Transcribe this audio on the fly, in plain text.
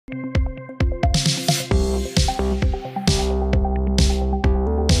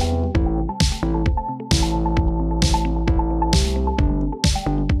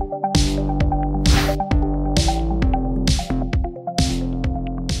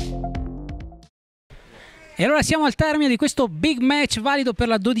E allora siamo al termine di questo big match valido per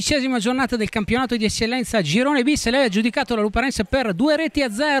la 12ª giornata del campionato di eccellenza Girone B. Se lei ha giudicato la Luparense per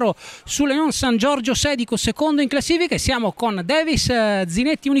 2-0 sull'Union San Giorgio Sedico, secondo in classifica, e siamo con Davis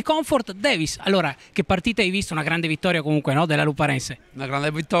Zinetti Unicomfort. Davis, allora, che partita hai visto? Una grande vittoria comunque, no, della Luparense? Una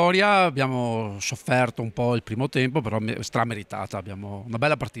grande vittoria, abbiamo sofferto un po' il primo tempo, però strameritata. Abbiamo una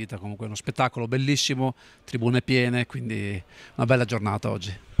bella partita, comunque uno spettacolo bellissimo, tribune piene, quindi una bella giornata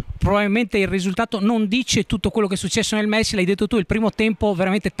oggi. Probabilmente il risultato non dice tutto quello che è successo nel match, l'hai detto tu, il primo tempo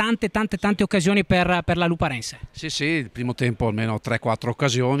veramente tante occasioni per la Luparense. Sì, il primo tempo almeno 3-4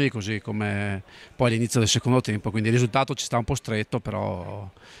 occasioni, così come poi l'inizio del secondo tempo, quindi il risultato ci sta un po' stretto, però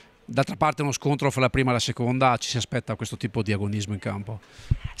d'altra parte uno scontro fra la prima e la seconda ci si aspetta questo tipo di agonismo in campo.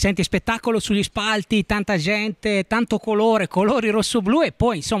 Senti, spettacolo sugli spalti, tanta gente, tanto colore, colori rosso-blu, e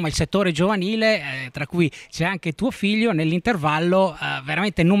poi insomma il settore giovanile, tra cui c'è anche tuo figlio, nell'intervallo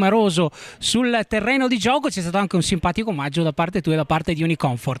veramente numeroso sul terreno di gioco. C'è stato anche un simpatico omaggio da parte tua e da parte di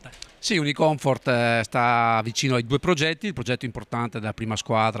Unicomfort. Sì, Unicomfort sta vicino ai due progetti, il progetto importante della prima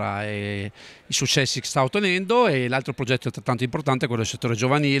squadra e i successi che sta ottenendo, e l'altro progetto altrettanto importante è quello del settore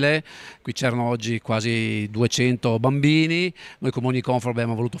giovanile. Qui c'erano oggi quasi 200 bambini, noi come Unicomfort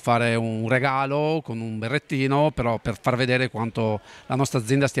abbiamo voluto fare un regalo con un berrettino, però per far vedere quanto la nostra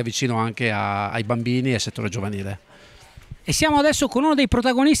azienda stia vicino anche ai bambini e al settore giovanile. E siamo adesso con uno dei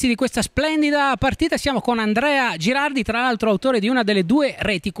protagonisti di questa splendida partita, siamo con Andrea Girardi, tra l'altro autore di una delle due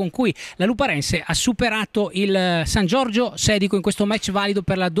reti con cui la Luparense ha superato il San Giorgio Sedico in questo match valido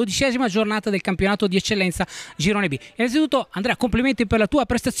per la 12ª giornata del campionato di eccellenza Girone B. Innanzitutto Andrea, complimenti per la tua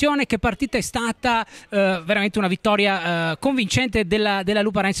prestazione, che partita è stata? Veramente una vittoria convincente della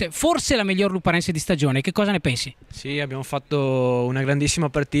Luparense, forse la miglior Luparense di stagione, che cosa ne pensi? Sì, abbiamo fatto una grandissima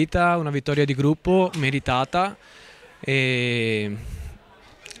partita, una vittoria di gruppo meritata, e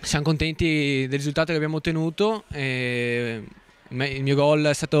siamo contenti del risultato che abbiamo ottenuto. Il mio gol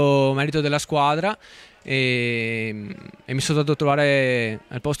è stato merito della squadra e mi sono dato a trovare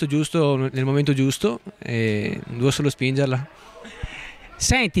al posto giusto nel momento giusto, e dovevo solo spingerla.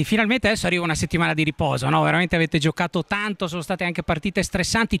 Senti, finalmente adesso arriva una settimana di riposo, no? Veramente avete giocato tanto, sono state anche partite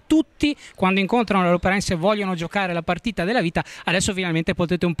stressanti, tutti quando incontrano la Luparense vogliono giocare la partita della vita, adesso finalmente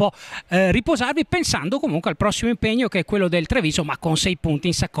potete un po' riposarvi, pensando comunque al prossimo impegno, che è quello del Treviso, ma con 6 punti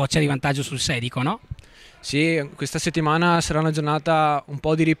in saccoccia di vantaggio sul Sedico, no? Sì, questa settimana sarà una giornata un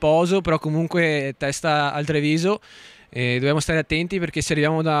po' di riposo, però comunque testa al Treviso. Dobbiamo stare attenti, perché se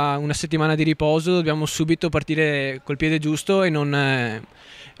arriviamo da una settimana di riposo dobbiamo subito partire col piede giusto e non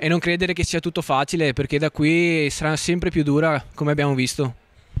credere che sia tutto facile, perché da qui sarà sempre più dura, come abbiamo visto.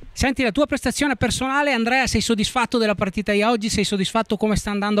 Senti, la tua prestazione personale, Andrea, sei soddisfatto della partita di oggi? Sei soddisfatto come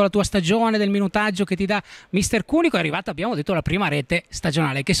sta andando la tua stagione, del minutaggio che ti dà mister Cunico? È arrivata, abbiamo detto, la prima rete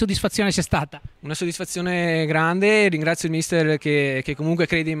stagionale, che soddisfazione c'è stata? Una soddisfazione grande, ringrazio il mister che comunque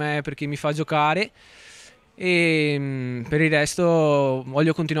crede in me, perché mi fa giocare. E per il resto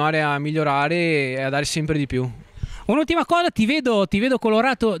voglio continuare a migliorare e a dare sempre di più. Un'ultima cosa, ti vedo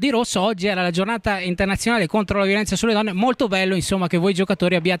colorato di rosso, oggi era la giornata internazionale contro la violenza sulle donne, molto bello insomma che voi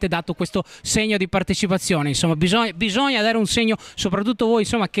giocatori abbiate dato questo segno di partecipazione, insomma bisogna dare un segno, soprattutto voi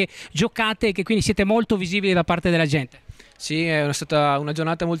insomma che giocate e che quindi siete molto visibili da parte della gente. Sì, è stata una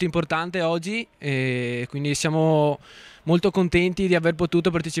giornata molto importante oggi, e quindi siamo molto contenti di aver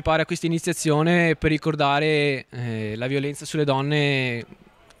potuto partecipare a questa iniziazione per ricordare la violenza sulle donne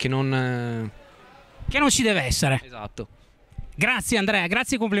che non ci deve essere. Esatto. Grazie Andrea,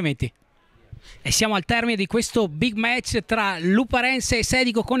 grazie e complimenti. E siamo al termine di questo big match tra Luparense e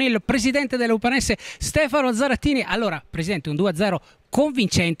Sedico con il presidente della Luparense Stefano Zarattini. Allora, presidente, un 2-0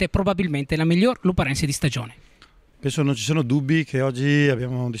 convincente, probabilmente la miglior Luparense di stagione. Penso non ci sono dubbi che oggi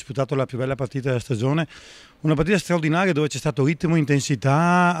abbiamo disputato la più bella partita della stagione, una partita straordinaria dove c'è stato ritmo,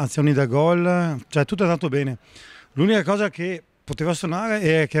 intensità, azioni da gol, cioè tutto è andato bene. L'unica cosa che poteva suonare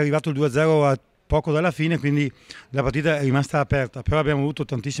è che è arrivato il 2-0 a poco dalla fine, quindi la partita è rimasta aperta, però abbiamo avuto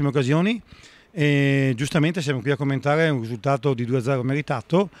tantissime occasioni e giustamente siamo qui a commentare un risultato di 2-0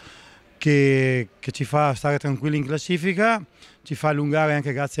 meritato che ci fa stare tranquilli in classifica, ci fa allungare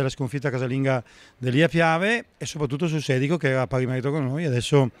anche grazie alla sconfitta casalinga dell'Ia Piave e soprattutto sul Sedico che era a pari merito con noi.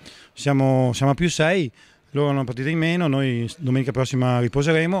 Adesso siamo a più 6, loro hanno una partita in meno, noi domenica prossima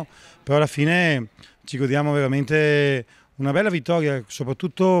riposeremo, però alla fine ci godiamo veramente una bella vittoria,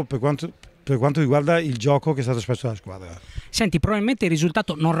 soprattutto per quanto riguarda il gioco che è stato espresso dalla squadra. Senti, probabilmente il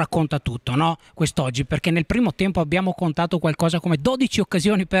risultato non racconta tutto, no? Quest'oggi, perché nel primo tempo abbiamo contato qualcosa come 12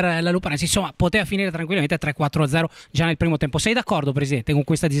 occasioni per la Luparense, insomma poteva finire tranquillamente 3-4-0 già nel primo tempo. Sei d'accordo, presidente, con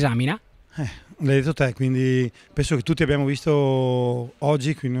questa disamina? L'hai detto te, quindi penso che tutti abbiamo visto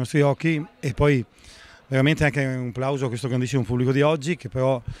oggi con i nostri occhi, e poi veramente anche un plauso a questo grandissimo pubblico di oggi, che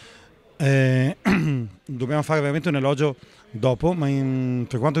però dobbiamo fare veramente un elogio dopo, ma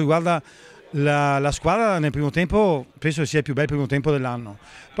per quanto riguarda la squadra nel primo tempo penso sia il più bel primo tempo dell'anno.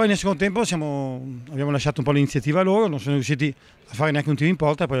 Poi nel secondo tempo abbiamo lasciato un po' l'iniziativa a loro, non sono riusciti a fare neanche un tiro in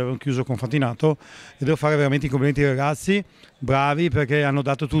porta, poi abbiamo chiuso con Fantinato e devo fare veramente i complimenti ai ragazzi, bravi perché hanno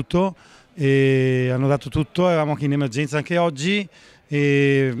dato tutto, eravamo anche in emergenza anche oggi,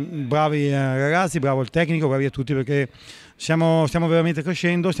 e bravi ragazzi, bravo il tecnico, bravi a tutti perché stiamo veramente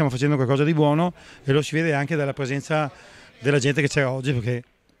crescendo, stiamo facendo qualcosa di buono e lo si vede anche dalla presenza della gente che c'era oggi, perché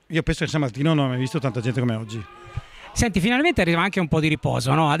io penso che San Martino non ho mai visto tanta gente come oggi. Senti, finalmente arriva anche un po' di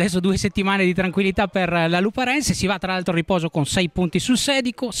riposo, no? Adesso 2 settimane di tranquillità per la Luparense, si va tra l'altro a riposo con 6 punti sul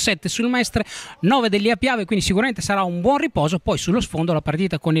Sedico, 7 sul Mestre, 9 dell'Ia Piave, quindi sicuramente sarà un buon riposo. Poi sullo sfondo la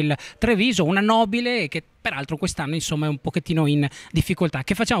partita con il Treviso, una nobile che peraltro quest'anno insomma è un pochettino in difficoltà.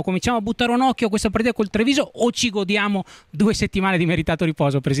 Che facciamo? Cominciamo a buttare un occhio a questa partita col Treviso o ci godiamo 2 settimane di meritato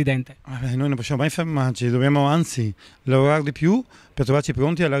riposo, Presidente? Noi non possiamo mai fermarci, dobbiamo anzi lavorare di più per trovarci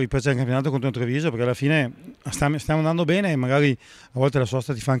pronti alla ripresa del campionato contro il Treviso, perché alla fine stiamo andando bene e magari a volte la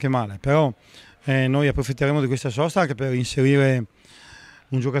sosta ti fa anche male, però noi approfitteremo di questa sosta anche per inserire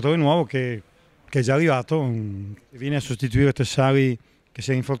un giocatore nuovo che è già arrivato, che viene a sostituire Tessari che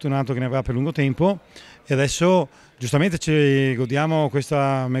si è infortunato, che ne avrà per lungo tempo, e adesso giustamente ci godiamo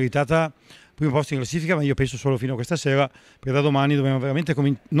questa meritata primo posto in classifica, ma io penso solo fino a questa sera, perché da domani dobbiamo veramente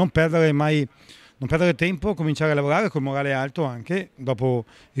non perdere tempo, cominciare a lavorare con morale alto anche dopo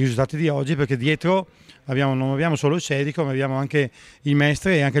i risultati di oggi, perché dietro non abbiamo solo il Sedico, ma abbiamo anche il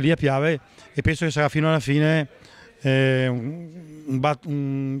Mestre e anche l'Ia Piave, e penso che sarà fino alla fine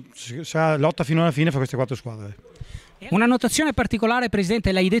sarà lotta fino alla fine fra queste 4 squadre. Una notazione particolare,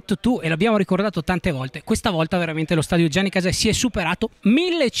 Presidente, l'hai detto tu e l'abbiamo ricordato tante volte, questa volta veramente lo stadio Gianni Casè si è superato,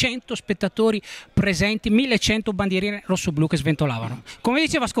 1100 spettatori presenti, 1100 bandierine rosso-blu che sventolavano. Come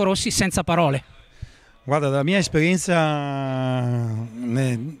diceva Vasco Rossi, senza parole. Guarda, dalla mia esperienza a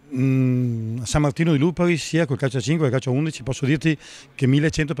San Martino di Lupari, sia col calcio a 5 che col calcio a 11, posso dirti che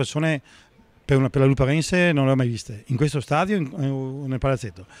 1100 persone per la Luparense non le ho mai viste, in questo stadio o nel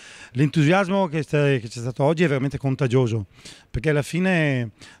palazzetto. L'entusiasmo che c'è stato oggi è veramente contagioso, perché alla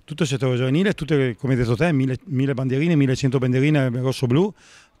fine tutto il settore giovanile, tutte, come hai detto te, 1000 bandierine, 1100 bandierine rosso-blu,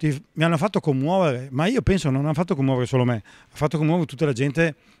 mi hanno fatto commuovere, ma io penso non hanno fatto commuovere solo me, ha fatto commuovere tutta la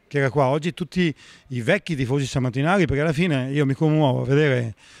gente che era qua oggi, tutti i vecchi tifosi sammartinari, perché alla fine io mi commuovo a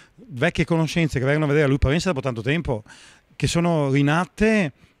vedere vecchie conoscenze che vengono a vedere la Luparense dopo tanto tempo, che sono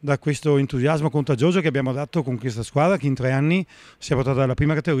rinatte da questo entusiasmo contagioso che abbiamo dato con questa squadra che in 3 anni si è portata dalla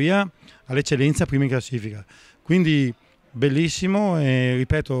prima categoria all'eccellenza prima in classifica. Quindi bellissimo e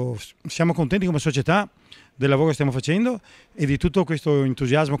ripeto, siamo contenti come società del lavoro che stiamo facendo e di tutto questo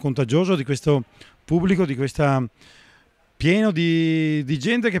entusiasmo contagioso, di questo pubblico, di questa pieno di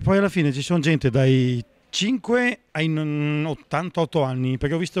gente, che poi alla fine ci sono gente dai 5 ai 88 anni,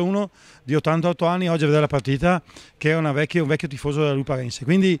 perché ho visto uno di 88 anni oggi a vedere la partita che era un vecchio tifoso della Luparense,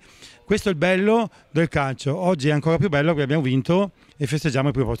 quindi questo è il bello del calcio. Oggi è ancora più bello perché abbiamo vinto e festeggiamo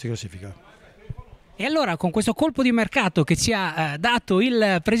i primi posti di classifica. E allora con questo colpo di mercato che ci ha dato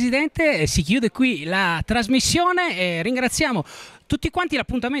il Presidente si chiude qui la trasmissione e ringraziamo tutti quanti.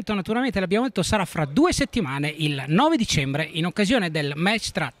 L'appuntamento naturalmente, l'abbiamo detto, sarà fra 2 settimane, il 9 dicembre, in occasione del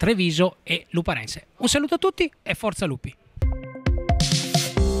match tra Treviso e Luparense. Un saluto a tutti e forza Lupi!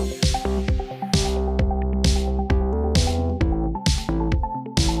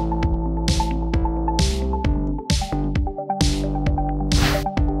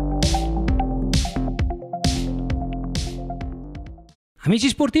 Amici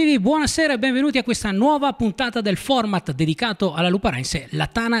sportivi, buonasera e benvenuti a questa nuova puntata del format dedicato alla Luparense, la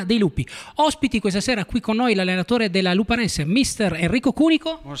Tana dei Lupi. Ospiti questa sera qui con noi l'allenatore della Luparense, mister Enrico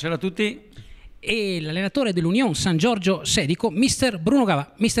Cunico. Buonasera a tutti. E l'allenatore dell'Unione San Giorgio Sedico, mister Bruno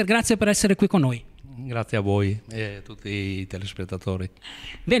Gava. Mister, grazie per essere qui con noi. Grazie a voi e a tutti i telespettatori.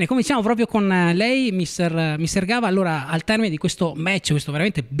 Bene, cominciamo proprio con lei, mister Gava. Allora, al termine di questo match, questo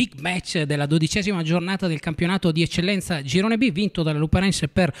veramente big match della 12ª giornata del campionato di eccellenza Girone B, vinto dalla Luparense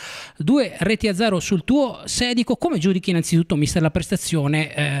per 2-0 sul tuo Sedico, come giudichi innanzitutto, mister, la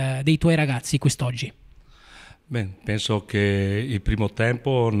prestazione dei tuoi ragazzi quest'oggi? Beh, penso che il primo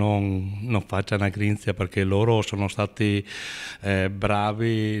tempo non faccia una grinzia, perché loro sono stati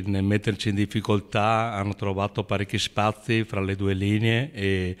bravi nel metterci in difficoltà, hanno trovato parecchi spazi fra le 2 linee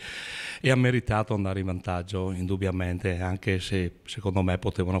e ha meritato andare in vantaggio indubbiamente, anche se secondo me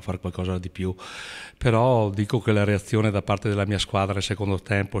potevano fare qualcosa di più. Però dico che la reazione da parte della mia squadra nel secondo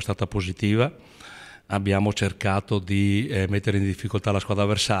tempo è stata positiva. abbiamo cercato di mettere in difficoltà la squadra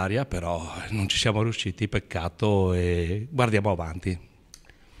avversaria, però non ci siamo riusciti, peccato, e guardiamo avanti.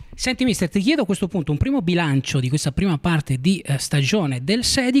 Senti mister, ti chiedo a questo punto un primo bilancio di questa prima parte di stagione del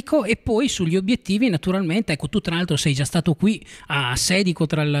Sedico e poi sugli obiettivi naturalmente. Ecco, tu tra l'altro sei già stato qui a Sedico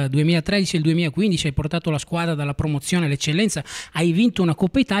tra il 2013 e il 2015, hai portato la squadra dalla promozione all'eccellenza, hai vinto una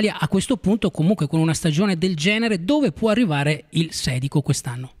Coppa Italia. A questo punto comunque con una stagione del genere dove può arrivare il Sedico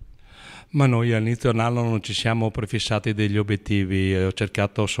quest'anno? Ma noi all'inizio dell'anno non ci siamo prefissati degli obiettivi, ho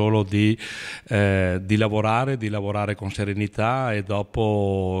cercato solo di lavorare con serenità e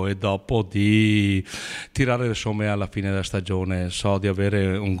dopo di tirare le somme alla fine della stagione. So di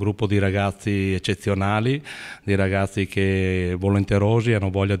avere un gruppo di ragazzi eccezionali, di ragazzi che volenterosi,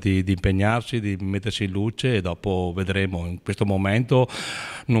 hanno voglia di impegnarsi, di mettersi in luce, e dopo vedremo. In questo momento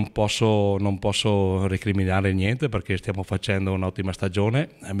non posso recriminare niente perché stiamo facendo un'ottima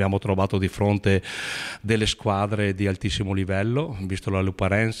stagione, abbiamo trovato di fronte delle squadre di altissimo livello, visto la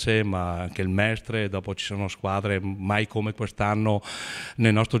Luparense ma anche il Mestre, dopo ci sono squadre mai come quest'anno.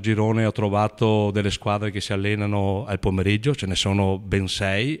 Nel nostro girone ho trovato delle squadre che si allenano al pomeriggio, ce ne sono ben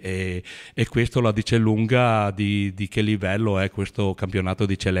 6 e questo la dice lunga di che livello è questo campionato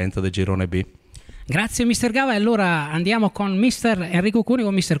di eccellenza del girone B. Grazie mister Gava, e allora andiamo con mister Enrico Cunico.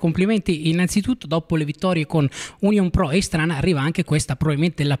 Mister, complimenti innanzitutto, dopo le vittorie con Union Pro e Strana arriva anche questa,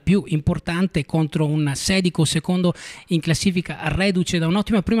 probabilmente la più importante, contro un Sedico secondo in classifica, reduce da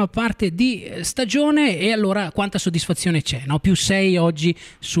un'ottima prima parte di stagione. E allora quanta soddisfazione c'è, no? Più 6 oggi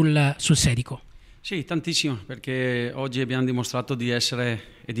sul Sedico. Sì, tantissimo, perché oggi abbiamo dimostrato di essere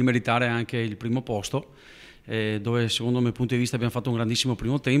e di meritare anche il primo posto, dove secondo il mio punto di vista abbiamo fatto un grandissimo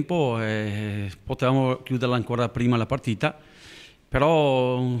primo tempo e potevamo chiuderla ancora prima la partita,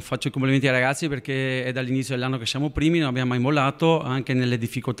 però faccio i complimenti ai ragazzi perché è dall'inizio dell'anno che siamo primi, non abbiamo mai mollato anche nelle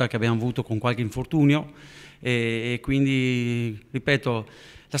difficoltà che abbiamo avuto con qualche infortunio, e quindi ripeto,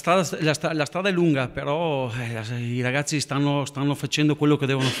 la strada è lunga, però i ragazzi stanno facendo quello che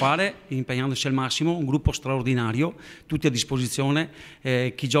devono fare, impegnandosi al massimo, un gruppo straordinario, tutti a disposizione,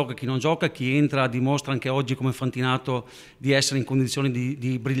 chi gioca, chi non gioca, chi entra dimostra anche oggi come Fantinato di essere in condizioni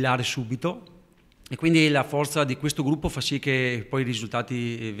di brillare subito, e quindi la forza di questo gruppo fa sì che poi i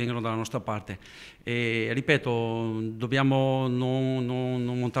risultati vengano dalla nostra parte. E ripeto, dobbiamo non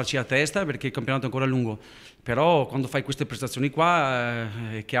montarci a testa perché il campionato è ancora lungo, però quando fai queste prestazioni qua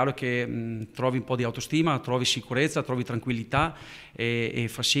è chiaro che trovi un po' di autostima, trovi sicurezza, trovi tranquillità e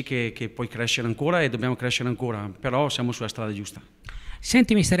fa sì che puoi crescere ancora, e dobbiamo crescere ancora, però siamo sulla strada giusta.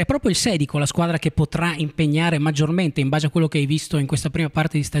 Senti mister, è proprio il Sedico la squadra che potrà impegnare maggiormente, in base a quello che hai visto in questa prima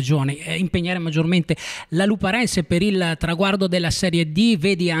parte di stagione, impegnare maggiormente la Luparense per il traguardo della Serie D?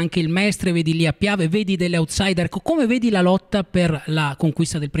 Vedi anche il Mestre, vedi lì a Piave, vedi delle outsider, come vedi la lotta per la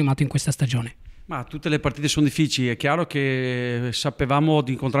conquista del primato in questa stagione? Ma tutte le partite sono difficili, è chiaro che sapevamo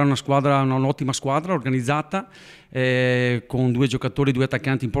di incontrare un'ottima squadra organizzata, con 2 giocatori, 2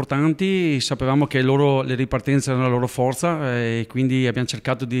 attaccanti importanti, sapevamo che le ripartenze erano la loro forza, e quindi abbiamo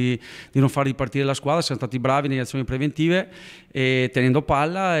cercato di non far ripartire la squadra, siamo stati bravi nelle azioni preventive, tenendo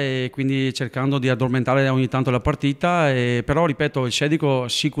palla e quindi cercando di addormentare ogni tanto la partita, però ripeto, il Sedico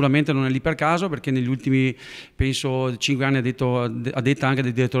sicuramente non è lì per caso, perché negli ultimi penso 5 anni ha detto anche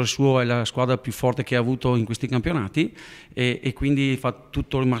del direttore suo, è la squadra più forte che ha avuto in questi campionati, e quindi fa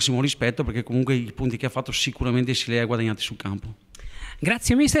tutto il massimo rispetto, perché comunque i punti che ha fatto sicuramente se li ha guadagnati sul campo.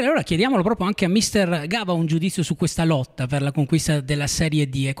 Grazie mister, allora chiediamolo proprio anche a mister Gava un giudizio su questa lotta per la conquista della Serie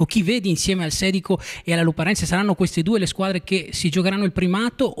D. Ecco, chi vedi insieme al Sedico e alla Luparense? Saranno queste due le squadre che si giocheranno il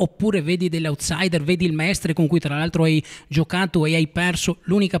primato, oppure vedi delle outsider, vedi il Mestre con cui tra l'altro hai giocato e hai perso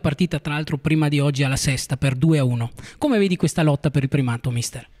l'unica partita tra l'altro prima di oggi alla Sesta per 2-1? Come vedi questa lotta per il primato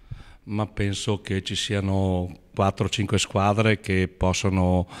mister? Ma penso che ci siano 4-5 squadre che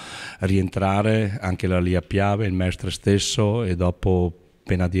possono rientrare, anche la Lia Piave, il Mestre stesso, e dopo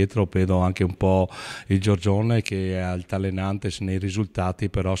appena dietro vedo anche un po' il Giorgione che è altalenante nei risultati,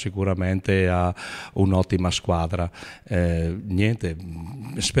 però sicuramente ha un'ottima squadra. Niente,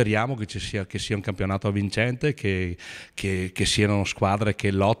 speriamo che sia un campionato vincente, che siano squadre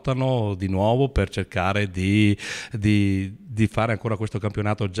che lottano di nuovo per cercare di fare ancora questo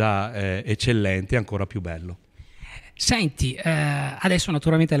campionato già eccellente, ancora più bello. Senti, adesso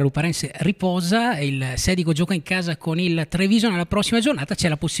naturalmente la Luparense riposa, il Sedico gioca in casa con il Treviso nella prossima giornata, c'è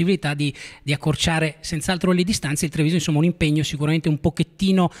la possibilità di accorciare senz'altro le distanze. Il Treviso insomma un impegno sicuramente un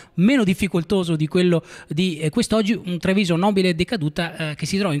pochettino meno difficoltoso di quello di quest'oggi, un Treviso nobile e decaduta che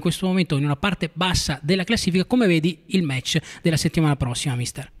si trova in questo momento in una parte bassa della classifica. Come vedi il match della settimana prossima,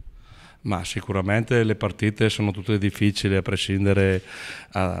 mister? Ma sicuramente le partite sono tutte difficili da prescindere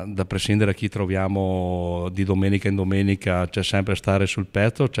da chi troviamo di domenica in domenica. C'è sempre stare sul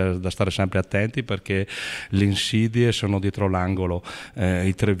pezzo, c'è da stare sempre attenti perché le insidie sono dietro l'angolo.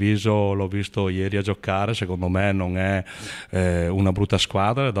 Il Treviso l'ho visto ieri a giocare, secondo me non è una brutta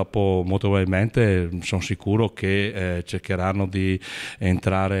squadra, dopo molto probabilmente sono sicuro che cercheranno di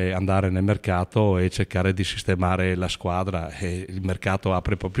andare nel mercato e cercare di sistemare la squadra, e il mercato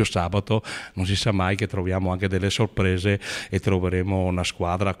apre proprio sabato. Non si sa mai che troviamo anche delle sorprese e troveremo una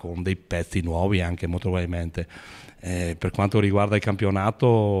squadra con dei pezzi nuovi anche molto probabilmente. Per quanto riguarda il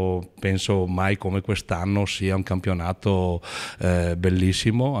campionato, penso mai come quest'anno sia un campionato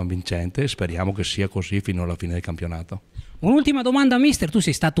bellissimo, avvincente, speriamo che sia così fino alla fine del campionato. Un'ultima domanda, mister. Tu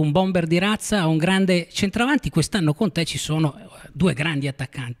sei stato un bomber di razza, un grande centravanti. Quest'anno con te ci sono due grandi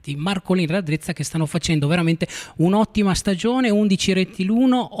attaccanti, Marcolin e Radrezza, che stanno facendo veramente un'ottima stagione, 11 reti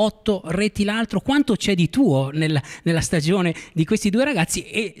l'uno, 8 reti l'altro. Quanto c'è di tuo nella stagione di questi due ragazzi,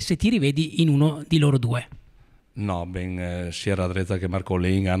 e se ti rivedi in uno di loro due? No, sia Radrezza che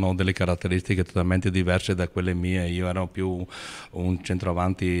Marcolin hanno delle caratteristiche totalmente diverse da quelle mie. Io ero più un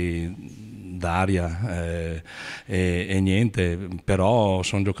centravanti d'aria e niente, però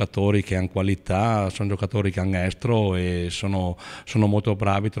sono giocatori che hanno qualità, sono giocatori che hanno estro e sono molto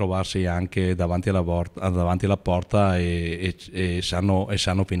bravi a trovarsi anche davanti alla porta e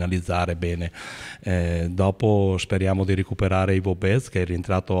sanno finalizzare bene. Dopo speriamo di recuperare Ivo Bez, che è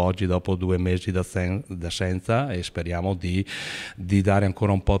rientrato oggi dopo 2 mesi d'assenza, e speriamo di dare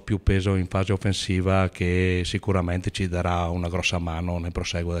ancora un po' più peso in fase offensiva, che sicuramente ci darà una grossa mano nel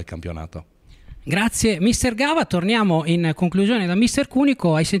proseguo del campionato. Grazie mister Gava. Torniamo in conclusione da mister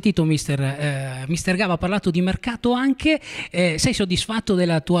Cunico. Hai sentito mister Gava ha parlato di mercato anche, sei soddisfatto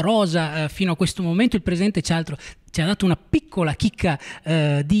della tua rosa fino a questo momento? Il presidente ci ha dato una piccola chicca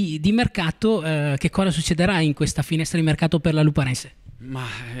di mercato, che cosa succederà in questa finestra di mercato per la Luparense? Ma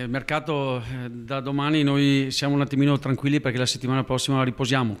il mercato da domani noi siamo un attimino tranquilli perché la settimana prossima la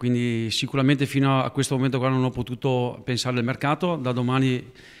riposiamo, quindi sicuramente fino a questo momento qua non ho potuto pensare al mercato. Da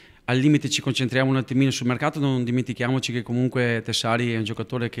domani al limite ci concentriamo un attimino sul mercato, non dimentichiamoci che comunque Tessari è un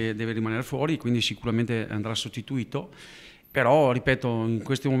giocatore che deve rimanere fuori, quindi sicuramente andrà sostituito. Però, ripeto, in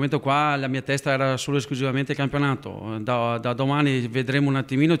questo momento qua la mia testa era solo e esclusivamente il campionato. Da domani vedremo un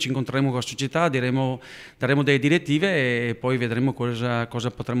attimino, ci incontreremo con la società, daremo delle direttive e poi vedremo cosa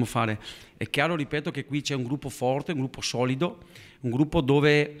potremo fare. È chiaro, ripeto, che qui c'è un gruppo forte, un gruppo solido, un gruppo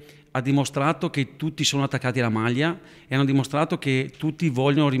dove ha dimostrato che tutti sono attaccati alla maglia e hanno dimostrato che tutti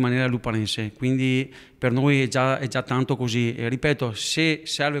vogliono rimanere a Luparense, quindi per noi è già tanto così. E ripeto, se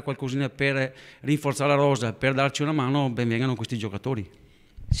serve qualcosina per rinforzare la rosa, per darci una mano, ben vengano questi giocatori.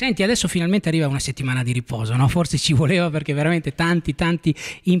 Senti, adesso finalmente arriva una settimana di riposo, no? Forse ci voleva, perché veramente tanti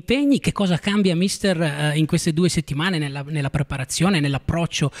impegni. Che cosa cambia mister in queste 2 settimane nella preparazione,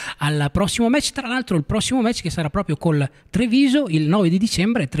 nell'approccio al prossimo match? Tra l'altro il prossimo match che sarà proprio col Treviso il 9 di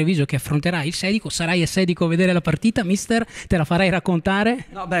dicembre, Treviso che affronterà il Sedico. Sarai a Sedico a vedere la partita, mister? Te la farai raccontare?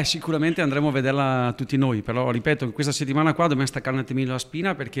 No, sicuramente andremo a vederla tutti noi, però ripeto, in questa settimana qua dobbiamo staccare un attimino la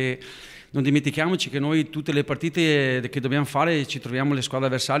spina, perché non dimentichiamoci che noi tutte le partite che dobbiamo fare ci troviamo le squadre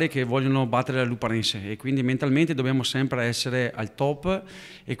avversarie che vogliono battere la Luparense, e quindi mentalmente dobbiamo sempre essere al top,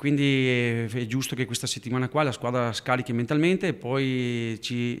 e quindi è giusto che questa settimana qua la squadra scarichi mentalmente e poi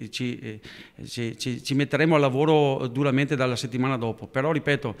ci metteremo al lavoro duramente dalla settimana dopo. Però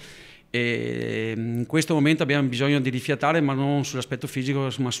ripeto, in questo momento abbiamo bisogno di rifiatare, ma non sull'aspetto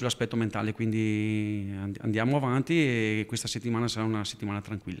fisico ma sull'aspetto mentale, quindi andiamo avanti e questa settimana sarà una settimana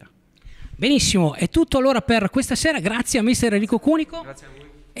tranquilla. Benissimo, è tutto allora per questa sera. Grazie a mister Enrico Cunico. Grazie a voi.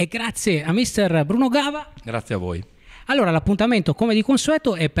 E grazie a mister Bruno Gava. Grazie a voi. Allora, l'appuntamento come di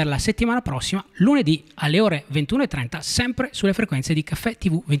consueto è per la settimana prossima, lunedì alle ore 21:30, sempre sulle frequenze di Caffè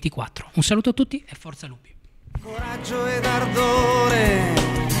TV 24. Un saluto a tutti e forza Lupi. Coraggio ed ardore,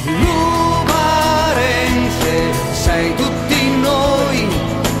 Luparense, sei tutti noi,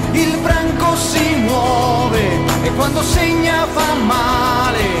 il branco si muove e quando segna fa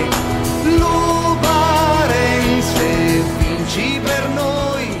male.